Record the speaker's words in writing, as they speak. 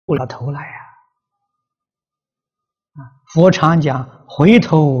不了头来呀！佛常讲回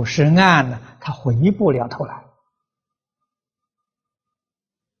头是岸呢，他回不了头来。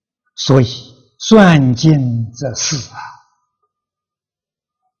所以算尽则死啊！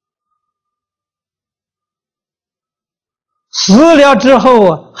死了之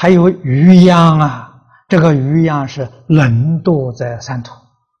后还有余殃啊！这个余殃是沦堕在三途，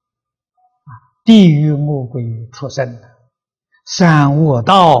地狱、恶鬼、畜生三恶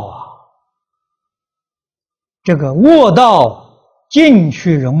道啊！这个恶道进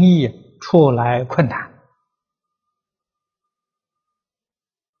去容易，出来困难。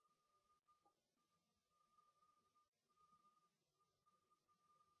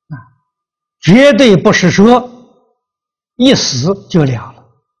绝对不是说一死就了了。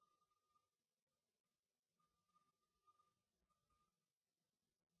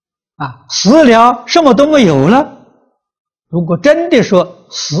死了什么都没有了。如果真的说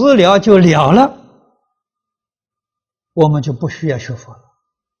死了就了了，我们就不需要学佛了。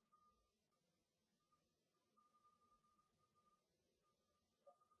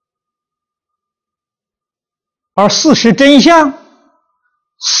而事实真相，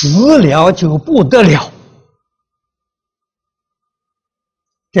死了就不得了，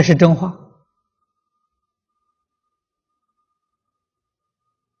这是真话。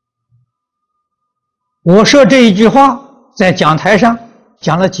我说这一句话在讲台上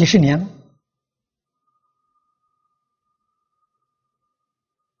讲了几十年了，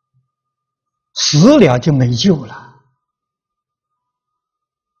死了就没救了，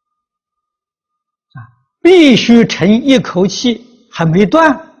必须趁一口气还没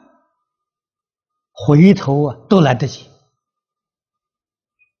断，回头都来得及。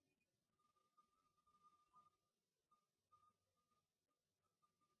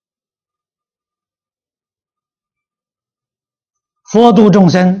佛度众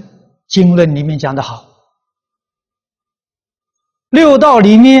生，经论里面讲得好，六道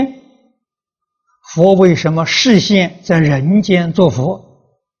里面，佛为什么示现在人间作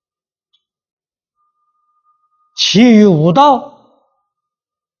佛？其余五道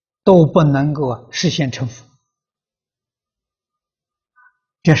都不能够示现成佛。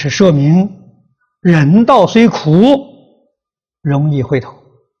这是说明人道虽苦，容易回头；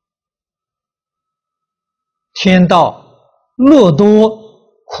天道乐多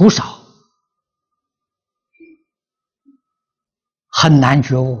苦少，很难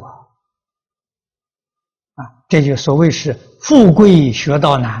觉悟啊！这就所谓是富贵学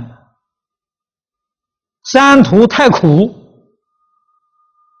道难，三途太苦，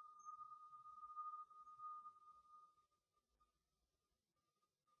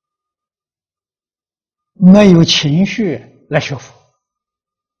没有情绪来学佛，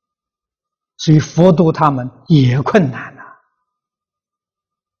所以佛度他们也困难呐。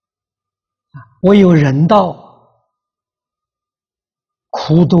唯有人道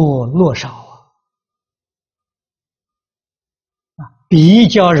苦多乐少比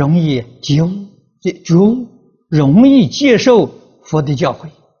较容易觉悟，容易接受佛的教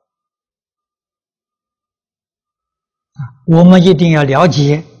诲。我们一定要了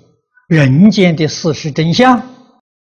解人间的事实真相，